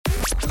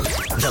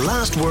The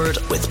Last Word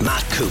with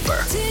Matt Cooper.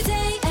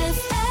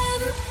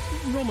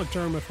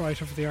 McDermott,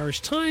 writer for the Irish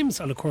Times,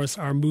 and of course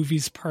our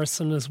movies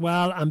person as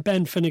well, and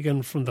Ben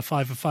Finnegan from the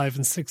 5 at 5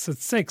 and 6 at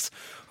 6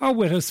 are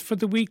with us for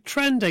the week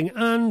trending.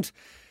 And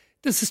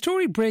there's a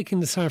story breaking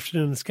this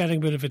afternoon that's getting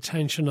a bit of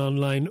attention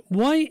online.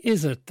 Why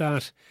is it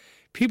that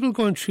people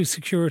going through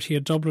security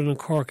at Dublin and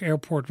Cork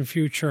Airport in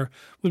future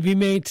will be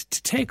made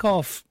to take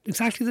off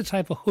exactly the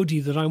type of hoodie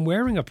that I'm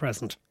wearing at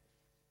present?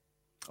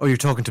 Oh, you're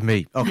talking to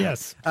me? Okay.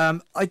 Yes.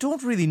 I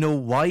don't really know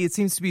why. It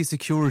seems to be a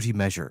security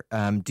measure.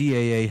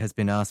 DAA has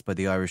been asked by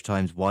the Irish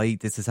Times why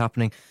this is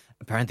happening.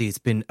 Apparently it's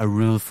been a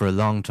rule for a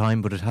long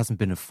time, but it hasn't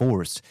been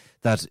enforced,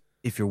 that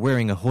if you're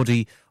wearing a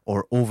hoodie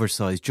or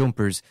oversized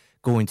jumpers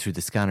going through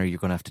the scanner, you're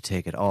going to have to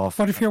take it off.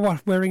 What if you're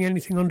wearing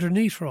anything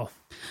underneath, Ro?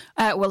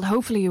 Well,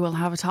 hopefully you will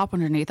have a top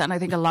underneath. And I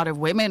think a lot of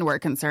women were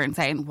concerned,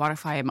 saying, what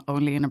if I am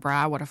only in a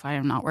bra? What if I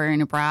am not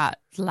wearing a bra?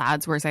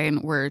 Lads were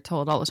saying, we're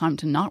told all the time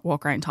to not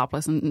walk around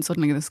topless, and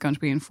suddenly this is going to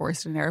be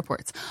enforced in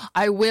airports.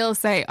 I will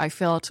say I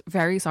felt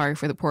very sorry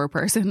for the poor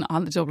person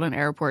on the Dublin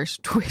airport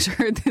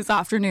Twitter this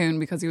afternoon,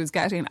 because he was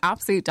getting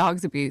absolute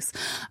dog's abuse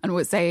and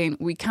was saying,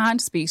 we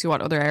can't speak to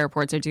what other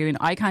airports are doing.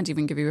 I can't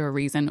even give you a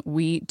reason.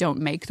 We don't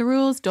make the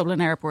rules. Dublin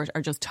Airport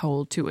are just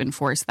told to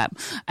enforce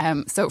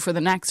them. So for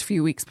the next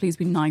few weeks, please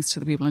be nice to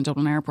the people in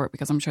Dublin Airport,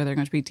 because I'm sure they're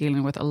going to be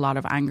dealing with a lot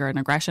of anger and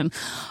aggression.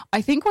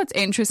 I think what's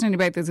interesting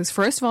about this is,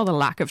 first of all, the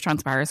lack of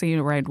transparency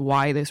around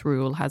why this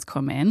rule has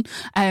come in,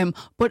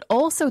 but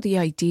also the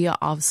idea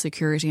of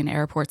security in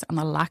airports and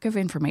the lack of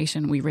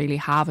information we really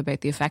have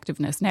about the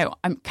effectiveness. Now,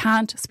 I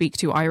can't speak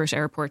to Irish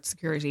airport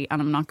security,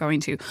 and I'm not going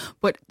to,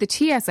 but the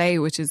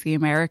TSA, which is the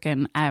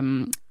American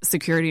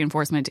security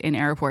enforcement in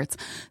airports,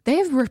 they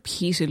have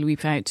repeatedly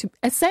found to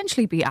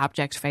essentially be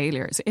abject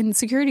failures. In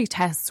security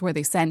tests where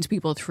they send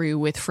people through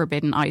with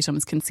forbidden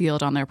items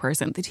concealed on their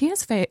person, the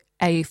TSA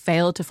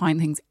failed to find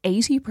things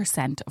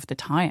 80% of the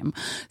time.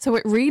 So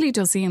it really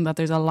does seem that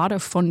there's a lot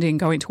of funding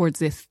going towards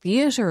this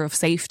theatre of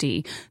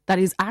safety that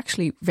is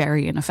actually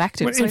very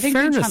ineffective. Well, so I think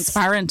fairness, being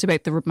transparent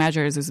about the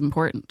measures is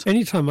important.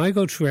 Anytime I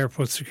go through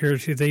airport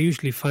security, they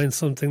usually find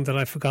something that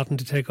I've forgotten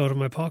to take out of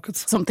my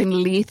pockets. Something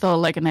lethal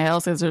like a nail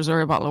scissors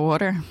or a bottle of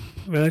water.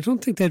 Well, I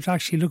don't think they'd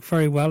actually look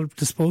very well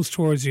disposed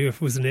towards you if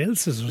it was a nail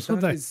scissors,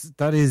 would they?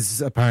 That is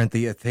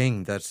apparently a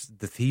thing, that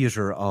the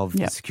theatre of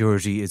the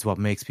security is what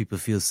makes people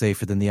feel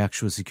safer than the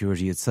actual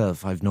security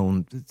itself. I've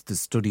known the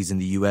studies in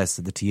the US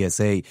of the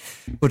TSA,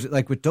 but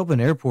like with Dublin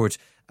Airport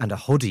and a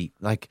hoodie,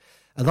 like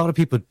a lot of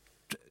people,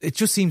 it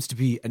just seems to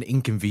be an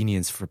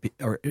inconvenience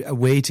or a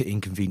way to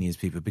inconvenience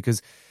people,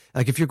 because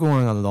like if you're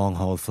going on a long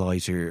haul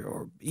flight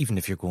or even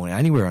if you're going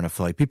anywhere on a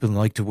flight, people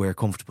like to wear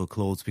comfortable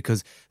clothes,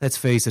 because let's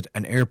face it,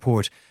 an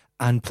airport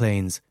and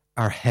planes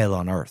are hell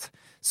on earth.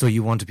 So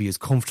you want to be as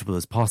comfortable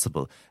as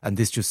possible, and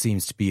this just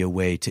seems to be a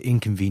way to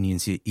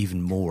inconvenience you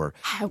even more.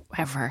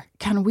 However,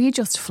 can we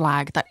just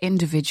flag that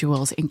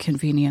individuals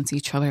inconvenience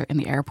each other in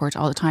the airport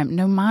all the time,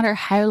 no matter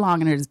how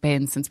long it has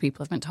been since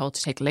people have been told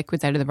to take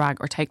liquids out of the bag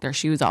or take their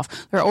shoes off?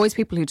 There are always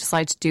people who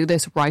decide to do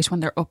this right when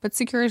they're up at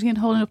security and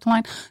holding up the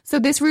line. So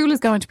this rule is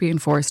going to be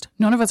enforced.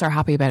 None of us are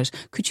happy about it.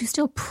 Could you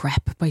still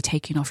prep by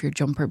taking off your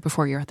jumper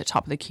before you're at the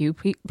top of the queue,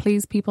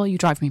 please, people? You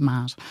drive me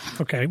mad.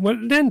 Okay, well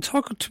then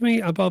talk to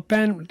me about,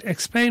 Ben,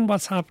 explain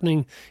what's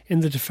happening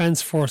in the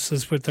Defence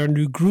Forces with their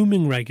new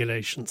grooming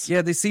regulations.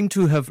 Yeah, they seem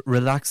to have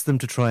relaxed them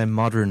to try and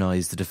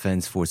modernise the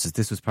Defence Forces.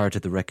 This was part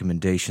of the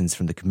recommendations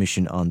from the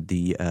Commission on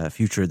the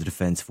Future of the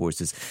Defence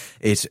Forces.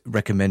 It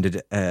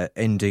recommended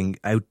ending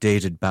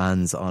outdated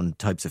bans on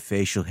types of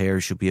facial hair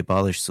should be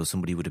abolished, so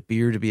somebody with a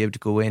beard to be able to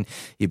go in.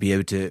 You'd be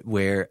able to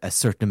wear a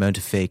certain amount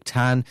of fake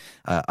tan.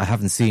 I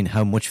haven't seen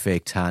how much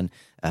fake tan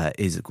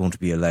is going to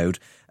be allowed.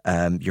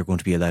 You're going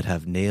to be allowed to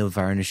have nail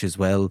varnish as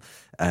well.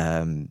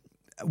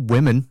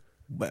 Women,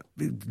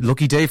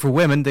 lucky day for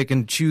women, they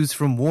can choose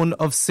from one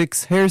of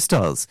 6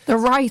 hairstyles. The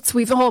rights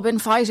we've all been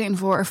fighting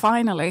for,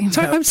 finally.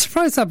 So I'm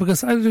surprised that,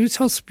 because it was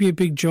supposed to be a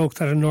big joke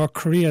that in North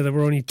Korea there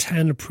were only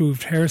 10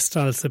 approved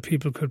hairstyles that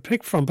people could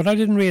pick from, but I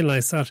didn't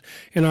realise that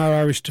in our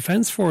Irish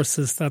Defence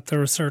Forces that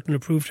there are certain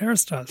approved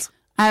hairstyles.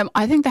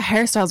 I think the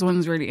hairstyles one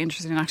is really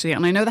interesting, actually.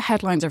 And I know the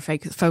headlines are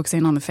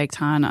focusing on the fake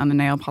tan and the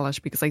nail polish,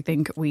 because I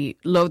think we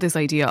love this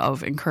idea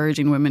of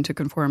encouraging women to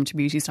conform to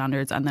beauty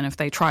standards. And then if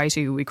they try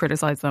to, we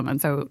criticise them.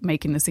 And so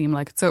making it seem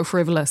like it's so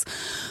frivolous.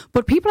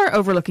 But people are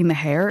overlooking the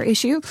hair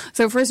issue.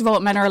 So first of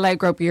all, men are allowed to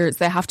grow beards.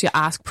 They have to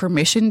ask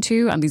permission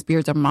to, and these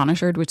beards are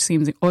monitored, which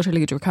seems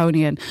utterly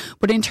draconian.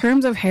 But in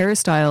terms of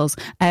hairstyles,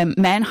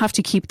 men have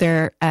to keep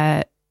their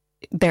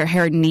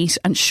hair neat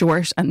and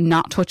short and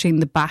not touching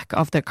the back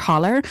of the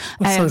collar.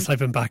 Well, sounds like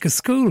I'm back at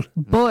school.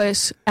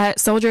 But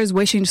soldiers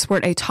wishing to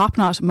sport a top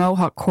knot,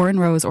 mohawk,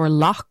 cornrows or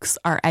locks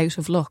are out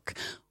of luck.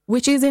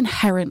 which is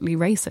inherently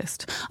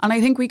racist. And I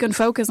think we can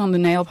focus on the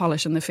nail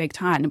polish and the fake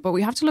tan, but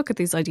we have to look at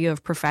this idea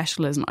of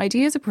professionalism.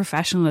 Ideas of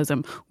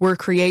professionalism were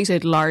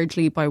created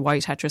largely by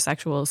white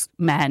heterosexual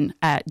men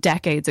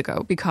decades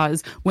ago,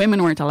 because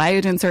women weren't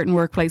allowed in certain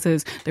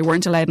workplaces, they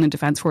weren't allowed in the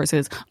defence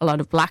forces. A lot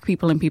of black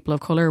people and people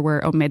of colour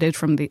were omitted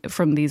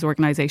from these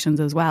organisations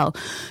as well.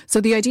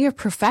 So the idea of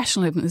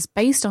professionalism is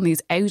based on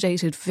these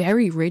outdated,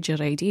 very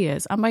rigid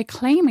ideas. And by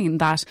claiming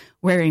that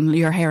wearing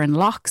your hair in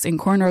locks, in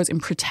cornrows, in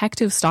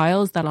protective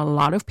styles that a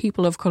lot of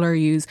people of colour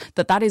use,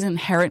 that is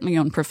inherently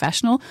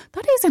unprofessional,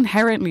 that is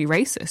inherently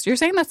racist. You're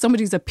saying that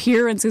somebody's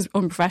appearance is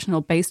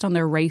unprofessional based on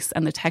their race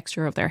and the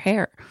texture of their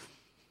hair.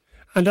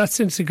 And that's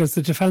interesting because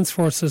the Defence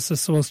Forces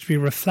is supposed to be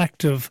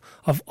reflective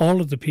of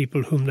all of the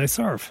people whom they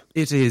serve.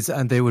 It is,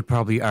 and they would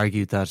probably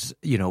argue that,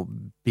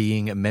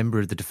 being a member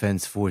of the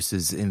Defence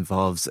Forces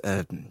involves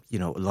a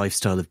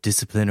lifestyle of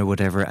discipline or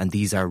whatever, and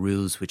these are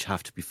rules which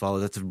have to be followed.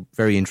 That's a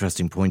very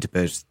interesting point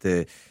about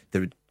the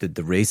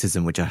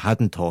racism, which I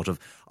hadn't thought of.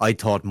 I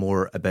thought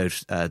more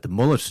about the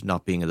mullet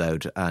not being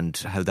allowed and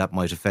how that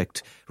might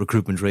affect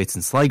recruitment rates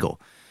in Sligo.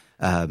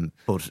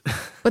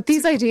 But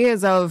these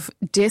ideas of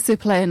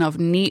discipline, of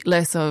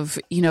neatness, of,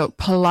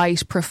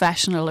 polite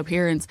professional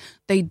appearance,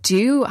 they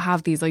do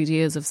have these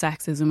ideas of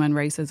sexism and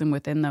racism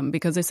within them,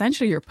 because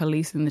essentially you're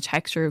policing the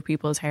texture of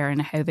people's hair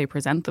and how they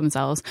present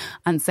themselves,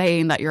 and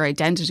saying that your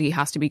identity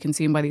has to be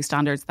consumed by these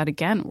standards that,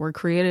 again, were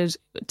created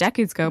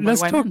decades ago by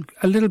white men. Let's talk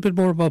a little bit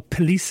more about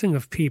policing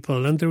of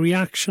people and the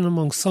reaction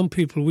among some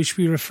people, which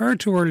we referred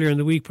to earlier in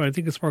the week, but I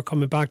think it's worth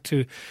coming back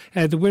to.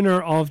 The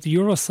winner of the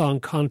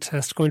Eurosong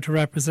contest, going to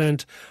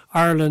represent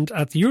Ireland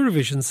at the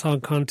Eurovision Song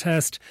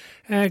Contest.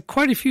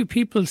 Quite a few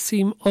people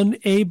seem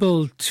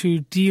unable to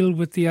deal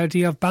with the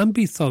idea of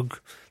Bambie Thug.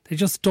 They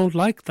just don't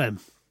like them.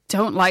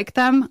 Don't like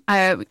them,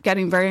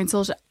 getting very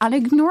insulted and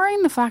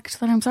ignoring the fact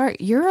that, I'm sorry,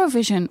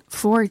 Eurovision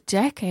for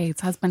decades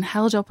has been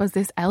held up as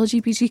this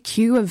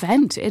LGBTQ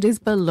event. It is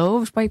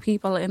beloved by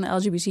people in the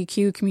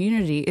LGBTQ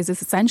community. It is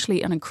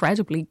essentially an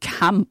incredibly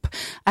camp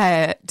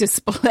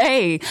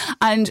display.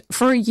 And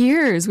for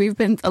years,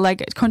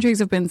 countries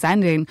have been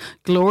sending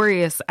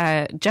glorious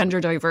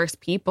gender diverse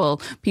people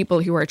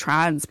who are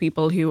trans,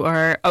 people who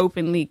are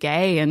openly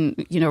gay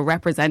and,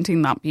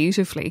 representing that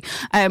beautifully.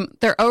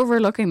 They're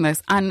overlooking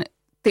this. And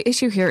the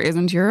issue here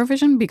isn't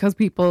Eurovision, because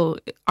people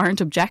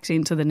aren't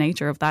objecting to the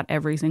nature of that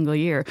every single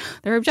year.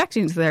 They're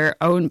objecting to their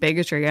own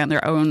bigotry and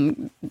their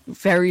own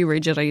very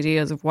rigid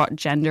ideas of what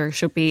gender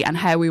should be and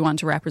how we want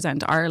to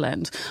represent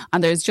Ireland.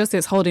 And there's just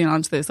this holding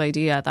on to this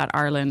idea that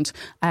Ireland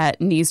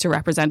needs to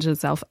represent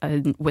itself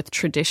with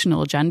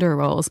traditional gender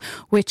roles,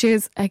 which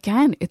is,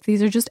 again,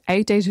 these are just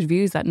outdated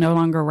views that no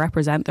longer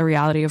represent the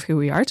reality of who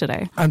we are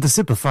today. And the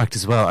simple fact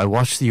as well, I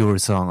watched the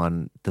Eurosong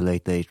on the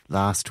Late Late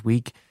last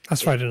week.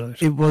 That's Friday night.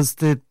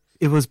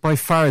 It was by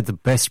far the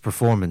best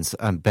performance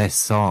and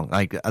best song.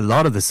 Like, a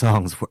lot of the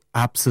songs were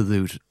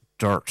absolute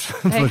dirt.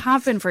 They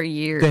have been for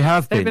years.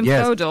 They've been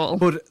yes. So dull.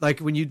 But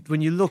when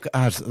you look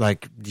at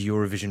the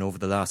Eurovision over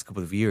the last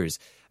couple of years,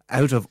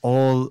 out of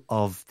all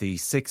of the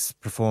 6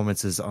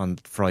 performances on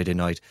Friday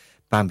night,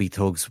 Bambie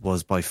Thug's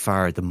was by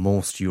far the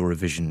most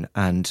Eurovision.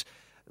 And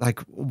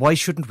why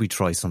shouldn't we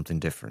try something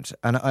different?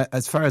 And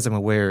as far as I'm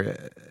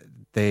aware,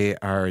 they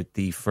are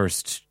the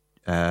first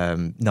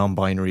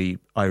non-binary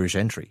Irish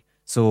entry.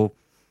 So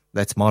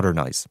let's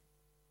modernise.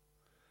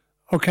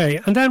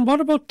 Okay, and then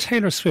what about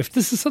Taylor Swift?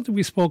 This is something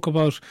we spoke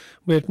about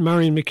with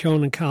Marion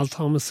McKeown and Cal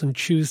Thomas on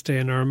Tuesday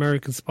in our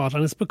American spot,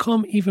 and it's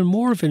become even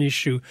more of an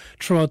issue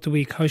throughout the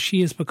week, how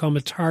she has become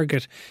a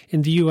target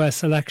in the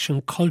US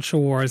election culture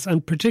wars,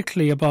 and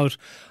particularly about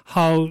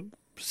how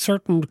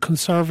certain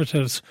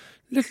conservatives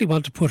literally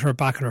want to put her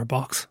back in her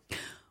box.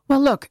 Well,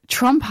 look,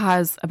 Trump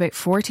has about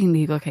 14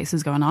 legal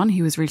cases going on.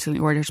 He was recently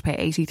ordered to pay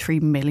 $83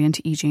 million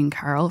to E. Jean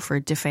Carroll for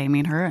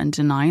defaming her and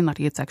denying that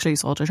he had sexually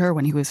assaulted her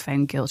when he was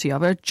found guilty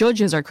of it.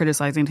 Judges are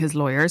criticising his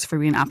lawyers for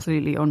being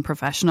absolutely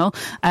unprofessional.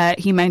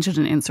 He mentioned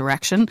an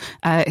insurrection.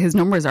 His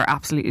numbers are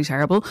absolutely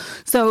terrible.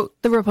 So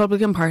the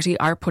Republican Party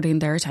are putting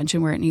their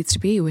attention where it needs to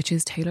be, which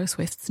is Taylor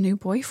Swift's new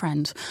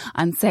boyfriend,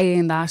 and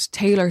saying that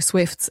Taylor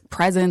Swift's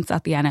presence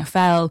at the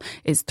NFL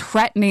is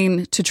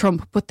threatening to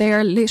Trump, but they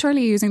are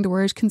literally using the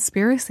word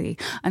conspiracy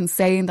and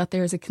saying that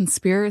there's a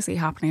conspiracy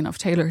happening of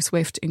Taylor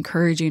Swift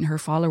encouraging her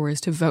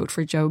followers to vote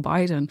for Joe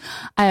Biden.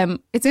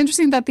 It's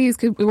interesting that these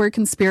were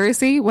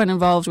conspiracy when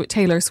involved with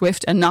Taylor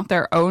Swift and not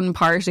their own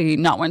party,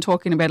 not when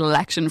talking about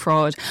election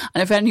fraud.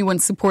 And if anyone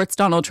supports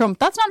Donald Trump,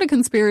 that's not a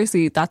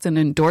conspiracy, that's an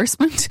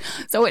endorsement.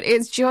 So it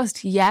is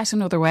just yet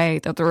another way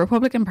that the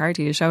Republican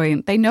Party is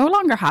showing they no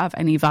longer have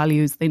any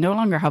values, they no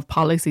longer have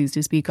policies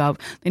to speak of,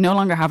 they no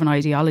longer have an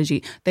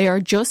ideology. They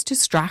are just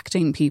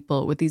distracting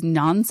people with these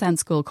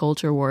nonsensical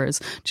culture wars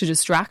to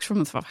distract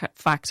from the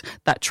fact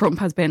that Trump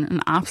has been an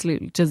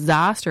absolute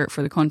disaster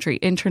for the country.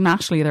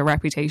 Internationally, their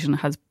reputation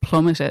has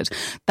plummeted,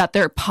 that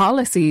their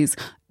policies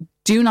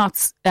do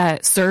not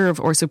serve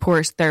or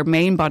support their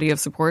main body of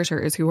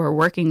supporters, who are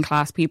working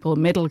class people,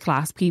 middle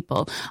class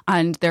people,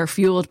 and they're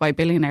fueled by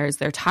billionaires.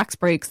 Their tax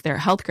breaks, their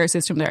healthcare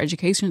system, their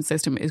education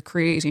system is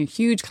creating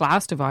huge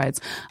class divides.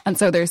 And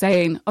so they're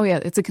saying, oh yeah,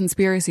 it's a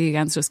conspiracy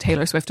against us.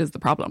 Taylor Swift is the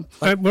problem.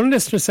 One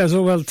listener says,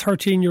 oh well,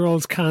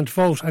 13-year-olds can't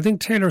vote. I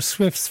think Taylor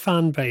Swift's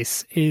fan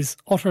base is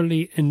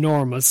utterly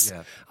enormous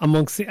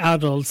amongst the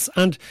adults.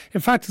 And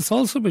in fact, it's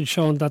also been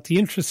shown that the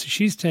interest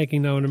she's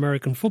taking now in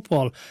American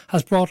football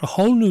has brought a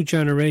whole new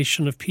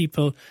generation of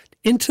people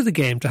into the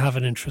game to have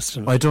an interest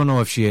in it. I don't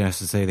know if she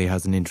necessarily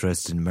has an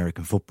interest in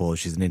American football.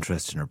 She's an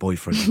interest in her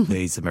boyfriend who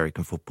plays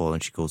American football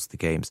and she goes to the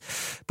games.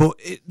 But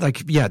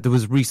there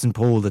was a recent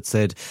poll that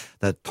said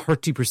that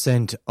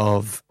 30%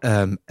 of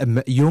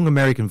young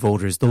American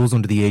voters, those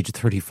under the age of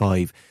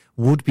 35,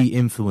 would be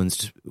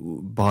influenced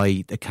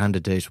by a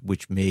candidate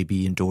which may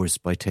be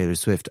endorsed by Taylor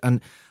Swift.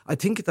 And I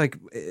think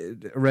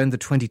around the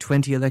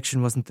 2020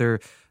 election, wasn't there,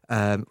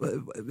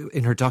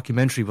 in her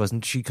documentary,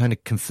 wasn't she kind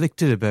of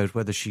conflicted about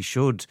whether she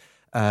should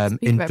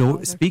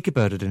speak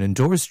about it and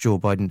endorse Joe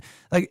Biden?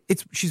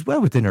 She's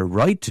well within her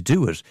right to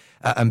do it,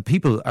 and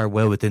people are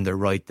well within their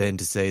right then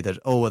to say that,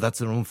 oh, well,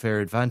 that's an unfair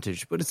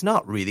advantage. But it's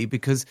not really,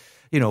 because,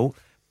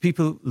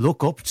 people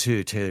look up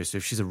to Taylor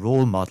Swift. She's a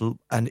role model,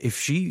 and if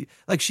she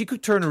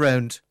could turn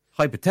around,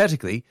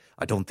 hypothetically,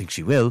 I don't think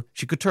she will,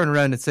 she could turn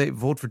around and say,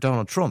 vote for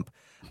Donald Trump.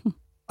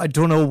 I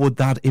don't know, would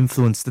that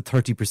influence the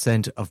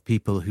 30% of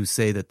people who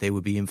say that they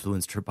would be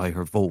influenced by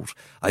her vote?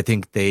 I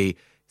think they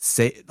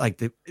say,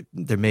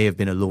 there may have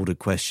been a loaded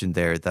question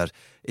there, that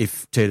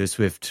if Taylor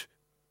Swift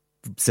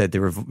said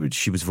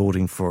she was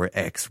voting for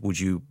X, would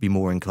you be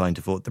more inclined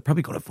to vote? They're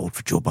probably going to vote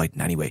for Joe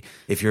Biden anyway.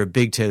 If you're a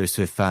big Taylor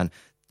Swift fan,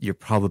 you're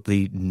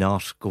probably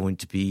not going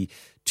to be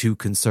too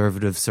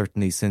conservative,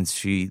 certainly since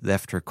she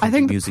left her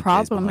country music days behind. I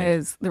think the problem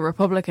is the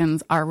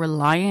Republicans are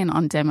relying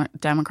on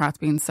Democrats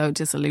being so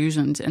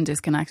disillusioned and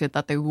disconnected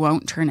that they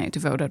won't turn out to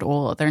vote at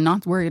all. They're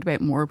not worried about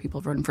more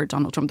people voting for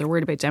Donald Trump. They're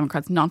worried about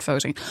Democrats not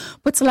voting.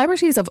 But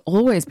celebrities have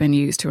always been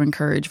used to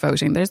encourage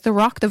voting. There's the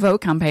Rock the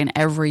Vote campaign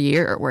every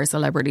year where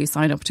celebrities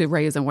sign up to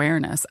raise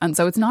awareness. And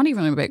so it's not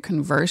even about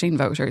converting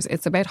voters.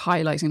 It's about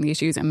highlighting the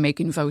issues and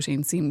making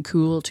voting seem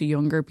cool to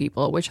younger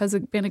people, which has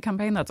been a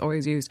campaign that's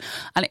always used.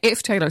 And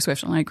if Taylor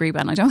Swift, and I agree,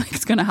 Ben, I don't think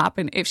it's going to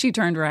happen, if she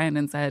turned around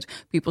and said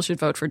people should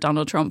vote for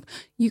Donald Trump,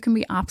 you can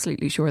be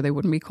absolutely sure they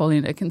wouldn't be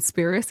calling it a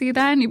conspiracy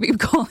then. You'd be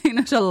calling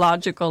it a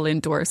logical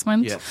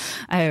endorsement.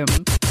 Yeah.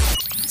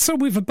 So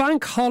we've a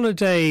bank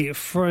holiday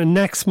for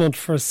next month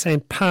for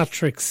St.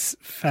 Patrick's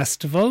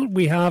Festival.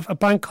 We have a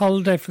bank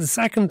holiday for the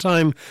second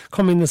time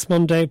coming this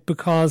Monday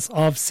because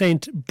of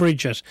St.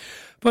 Bridget.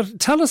 But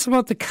tell us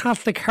about the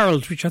Catholic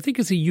Herald, which I think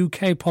is a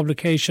UK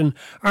publication,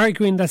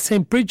 arguing that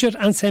St. Bridget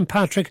and St.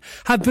 Patrick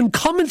have been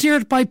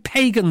commandeered by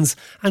pagans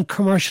and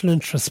commercial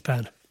interests,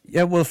 Ben.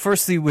 Yeah, well,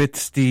 firstly,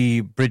 with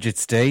the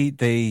Bridget's Day,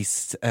 they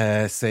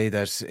say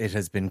that it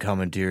has been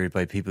commandeered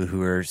by people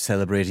who are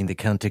celebrating the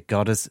Celtic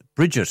goddess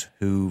Bridget,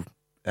 who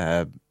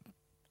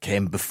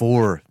came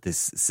before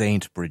this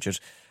Saint Bridget,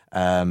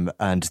 and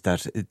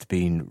that it's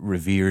been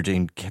revered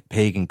in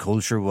pagan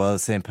culture, while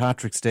St.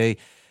 Patrick's Day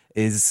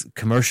is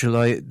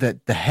commercialised,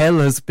 that the hell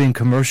has been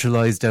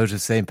commercialised out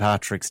of St.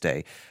 Patrick's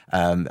Day.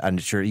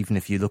 And sure, even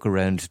if you look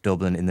around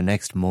Dublin in the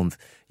next month,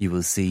 you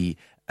will see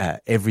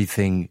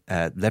everything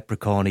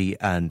leprechaun-y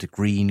and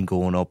green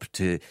going up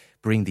to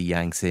bring the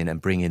Yanks in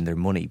and bring in their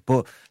money.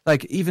 But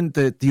even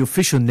the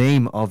official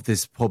name of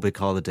this public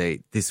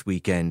holiday this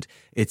weekend,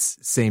 it's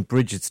St.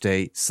 Bridget's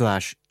Day /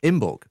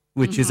 Imbog,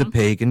 which is a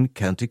pagan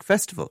Celtic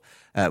festival,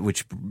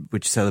 which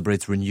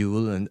celebrates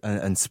renewal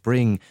and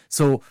spring.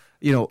 So,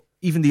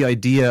 even the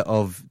idea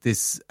of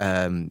this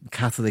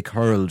Catholic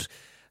Herald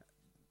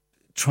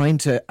trying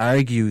to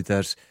argue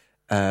that,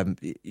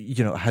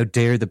 how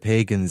dare the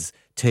pagans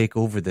take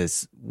over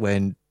this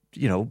when,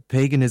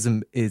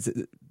 paganism is...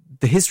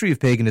 The history of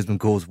paganism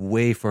goes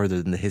way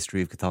further than the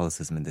history of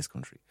Catholicism in this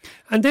country.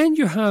 And then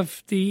you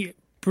have the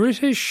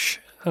British...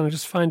 and I'll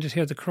just find it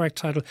here, the correct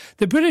title.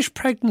 The British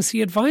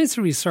Pregnancy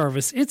Advisory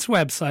Service, its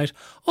website,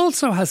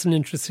 also has an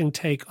interesting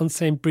take on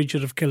St.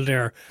 Bridget of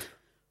Kildare.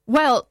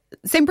 Well,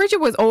 St. Bridget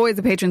was always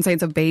the patron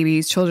saint of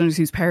babies, children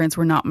whose parents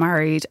were not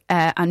married,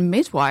 and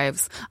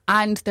midwives.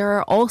 And there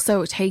are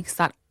also takes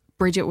that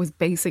Bridget was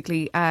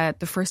basically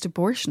the first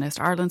abortionist,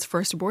 Ireland's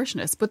first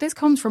abortionist. But this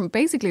comes from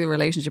basically the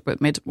relationship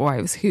with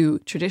midwives who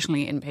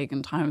traditionally in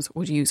pagan times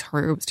would use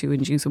herbs to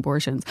induce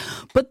abortions.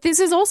 But this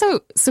is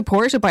also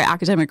supported by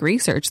academic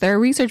research. There are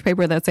research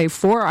papers that say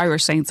 4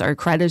 Irish saints are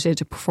accredited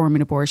to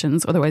performing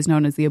abortions, otherwise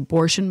known as the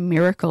abortion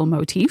miracle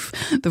motif.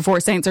 The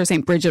 4 saints are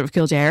St. Bridget of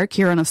Kildare,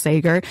 Kieran of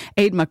Sagar,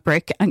 Aid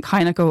MacBrick and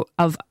Cainach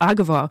of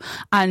Agava.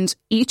 And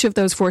each of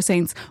those 4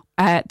 saints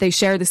they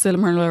share the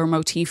similar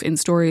motif in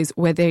stories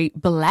where they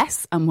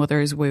bless a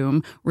mother's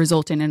womb,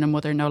 resulting in a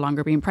mother no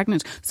longer being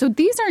pregnant. So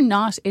these are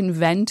not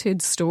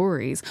invented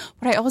stories.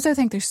 But I also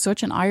think there's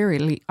such an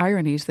irony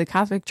to the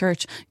Catholic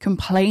Church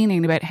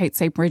complaining about how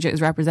St. Bridget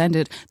is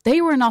represented.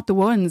 They were not the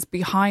ones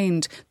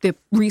behind the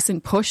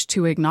recent push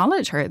to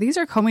acknowledge her. These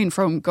are coming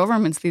from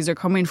governments. These are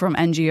coming from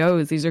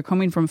NGOs. These are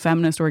coming from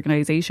feminist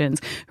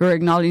organisations who are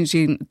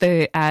acknowledging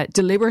the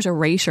deliberate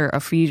erasure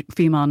of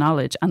female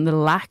knowledge and the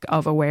lack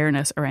of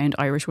awareness around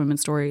Irish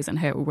women's stories and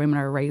how women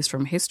are raised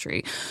from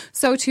history.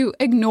 So to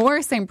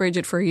ignore St.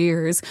 Bridget for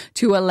years,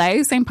 to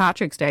allow St.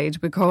 Patrick's Day to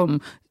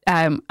become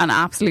an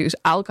absolute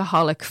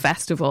alcoholic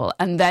festival,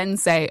 and then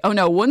say, oh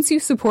no, once you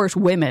support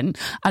women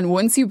and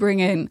once you bring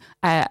in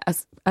a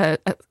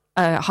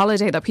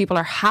holiday that people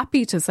are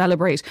happy to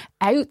celebrate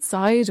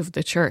outside of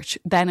the church,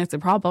 then it's a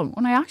problem.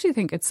 And I actually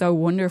think it's so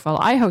wonderful.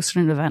 I hosted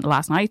an event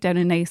last night down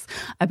in Naas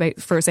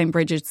for St.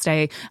 Bridget's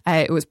Day.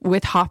 It was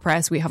with Hot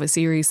Press. We have a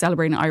series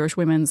celebrating Irish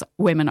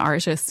women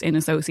artists in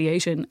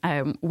association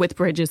with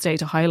Bridget's Day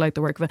to highlight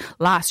the work of it.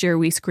 Last year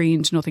we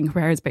screened Nothing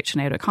Compares by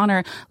Sinead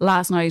O'Connor.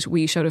 Last night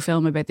we showed a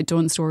film about the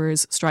Dunn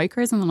Stores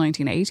strikers in the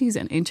 1980s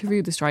and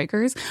interviewed the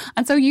strikers.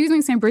 And so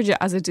using St. Bridget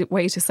as a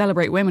way to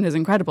celebrate women is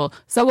incredible.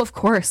 So of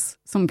course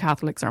some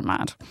Catholics are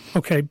mad.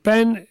 Okay,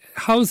 Ben,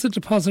 how's the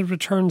deposit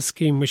return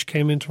scheme which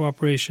came into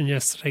operation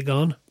yesterday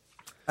gone?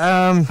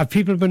 Have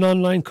people been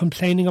online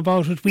complaining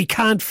about it? We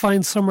can't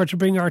find somewhere to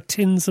bring our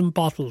tins and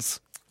bottles.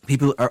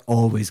 People are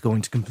always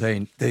going to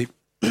complain. They,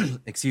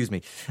 excuse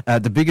me.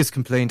 The biggest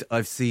complaint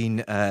I've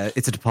seen,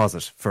 it's a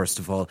deposit, first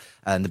of all.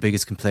 And the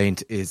biggest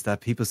complaint is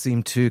that people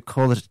seem to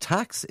call it a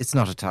tax. It's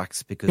not a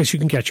tax because... Yes, you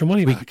can get your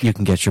money back. You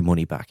can get your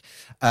money back.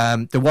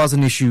 There was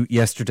an issue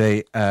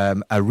yesterday.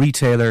 A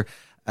retailer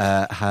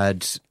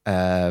had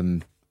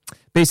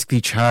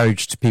basically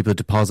charged people a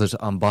deposit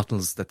on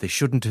bottles that they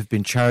shouldn't have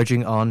been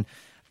charging on,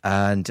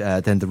 and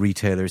then the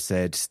retailer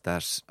said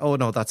that, oh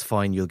no, that's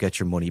fine, you'll get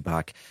your money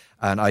back.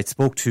 And I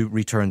spoke to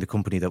Return, the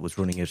company that was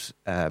running it,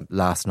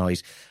 last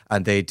night,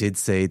 and they did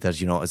say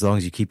that, you know, as long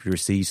as you keep your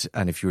receipt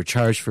and if you were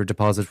charged for a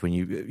deposit, when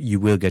you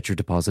will get your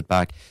deposit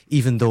back,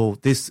 even though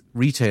this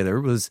retailer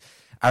was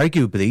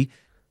arguably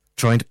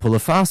trying to pull a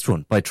fast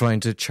one by trying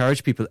to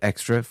charge people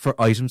extra for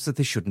items that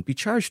they shouldn't be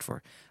charged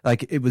for.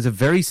 Like, it was a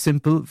very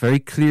simple, very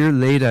clear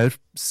laid out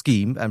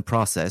scheme and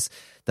process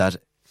that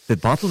the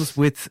bottles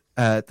with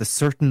the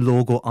certain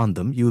logo on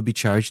them, you will be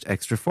charged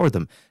extra for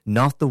them,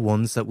 not the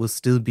ones that will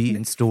still be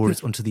in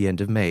stores until the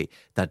end of May.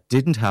 That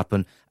didn't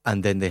happen,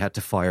 and then they had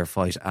to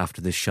firefight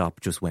after the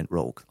shop just went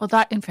rogue. Well,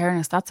 that, in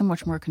fairness, that's a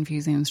much more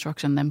confusing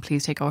instruction than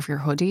please take off your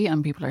hoodie,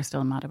 and people are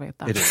still mad about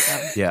that. It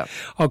is, yeah.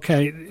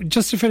 Okay,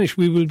 just to finish,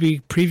 we will be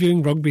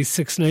previewing Rugby's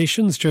Six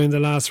Nations during the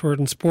Last Word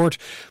in Sport,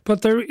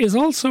 but there is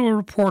also a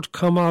report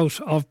come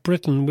out of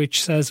Britain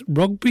which says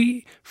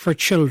rugby for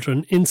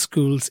children in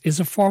schools is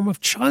a form of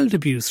child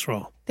abuse,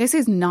 Ro. This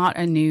is not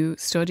a new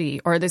study,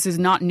 or this is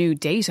not new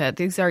data.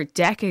 These are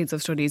decades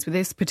of studies, but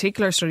this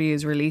particular study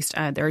is released.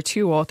 There are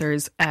two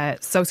authors,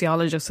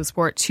 sociologists of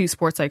sport, two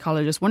sports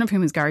psychologists, one of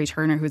whom is Gary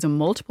Turner, who's a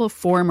multiple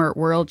former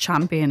world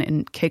champion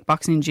in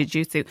kickboxing and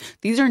jiu-jitsu.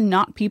 These are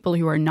not people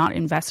who are not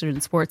invested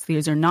in sports.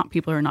 These are not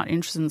people who are not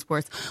interested in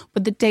sports.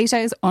 But the data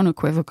is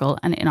unequivocal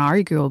and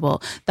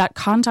inarguable that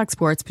contact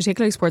sports,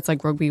 particularly sports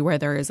like rugby, where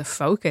there is a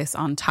focus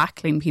on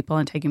tackling people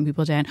and taking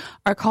people down,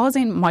 are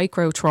causing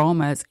micro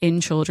traumas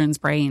in children's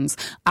brains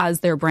as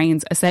their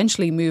brains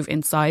essentially move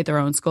inside their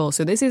own skull.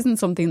 So this isn't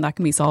something that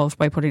can be solved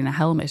by putting a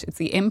helmet. It's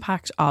the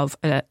impact of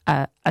a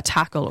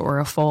tackle or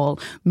a fall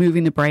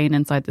moving the brain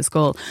inside the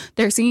skull.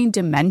 They're seeing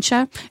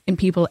dementia in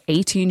people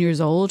 18 years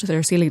old.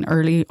 They're seeing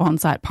early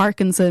onset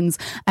Parkinson's.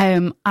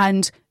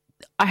 And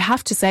I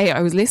have to say,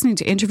 I was listening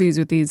to interviews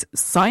with these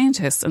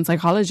scientists and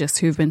psychologists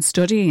who've been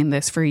studying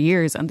this for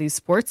years, and these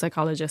sports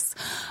psychologists,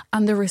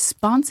 and the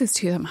responses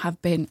to them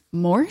have been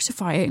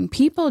mortifying.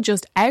 People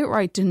just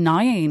outright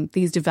denying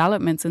these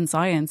developments in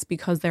science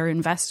because they're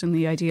invested in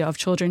the idea of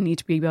children need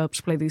to be able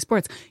to play these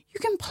sports. You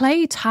can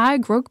play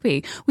tag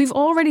rugby. We've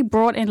already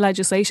brought in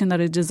legislation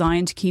that is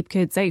designed to keep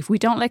kids safe. We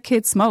don't let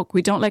kids smoke.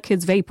 We don't let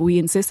kids vape. We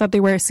insist that they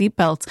wear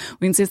seatbelts.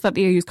 We insist that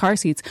they use car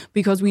seats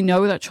because we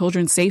know that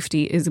children's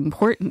safety is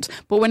important.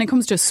 But when it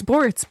comes to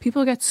sports,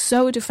 people get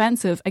so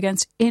defensive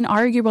against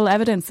inarguable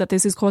evidence that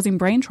this is causing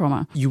brain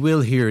trauma. You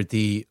will hear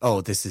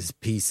this is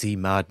PC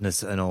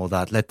madness and all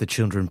that. Let the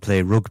children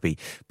play rugby.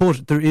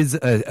 But there is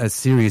a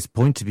serious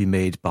point to be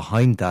made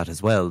behind that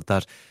as well,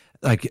 that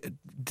like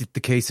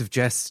the case of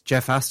Jeff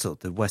Astle,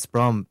 the West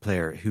Brom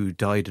player who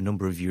died a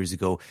number of years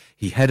ago.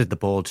 He headed the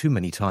ball too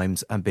many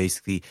times and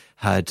basically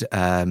had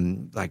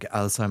like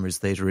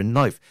Alzheimer's later in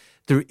life.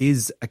 There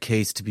is a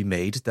case to be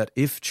made that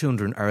if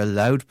children are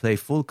allowed to play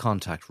full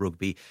contact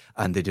rugby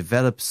and they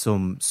develop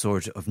some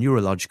sort of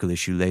neurological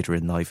issue later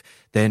in life,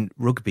 then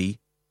rugby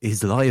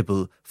is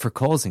liable for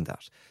causing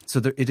that. So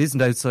it isn't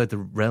outside the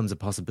realms of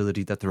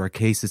possibility that there are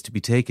cases to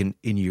be taken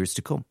in years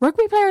to come.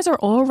 Rugby players are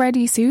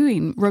already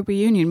suing rugby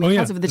union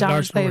because of the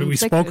damage they've We've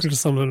inflicted. spoken to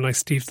someone like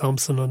Steve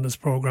Thompson on this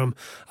programme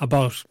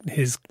about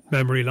his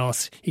memory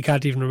loss. He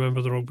can't even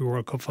remember the Rugby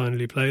World Cup final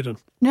he played in.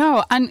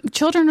 No, and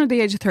children under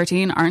the age of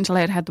 13 aren't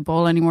allowed to head the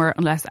ball anymore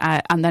unless,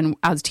 and then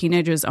as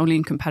teenagers, only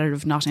in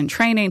competitive, not in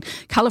training.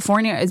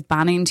 California is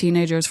banning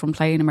teenagers from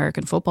playing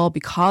American football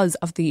because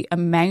of the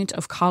amount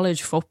of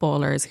college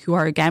footballers who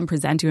are again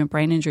presenting with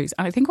brain injuries.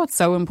 And I think what's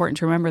so important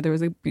to remember, there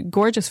was a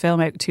gorgeous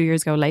film out 2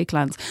 years ago,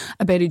 Lakelands,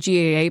 about a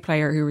GAA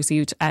player who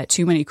received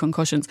too many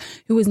concussions,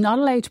 who was not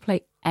allowed to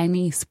play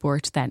any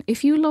sport then.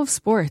 If you love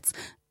sports,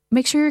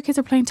 make sure your kids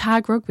are playing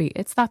tag rugby.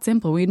 It's that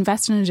simple. We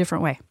invest in a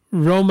different way.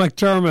 Ro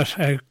McDermott,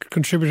 a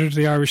contributor to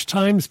the Irish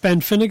Times.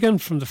 Ben Finnegan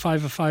from the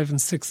 5 of 5 and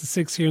 6 of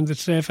 6 here in the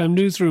Today FM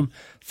newsroom.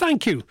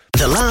 Thank you.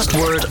 The Last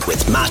Word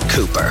with Matt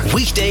Cooper.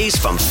 Weekdays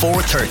from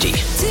 4:30.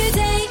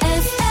 Today.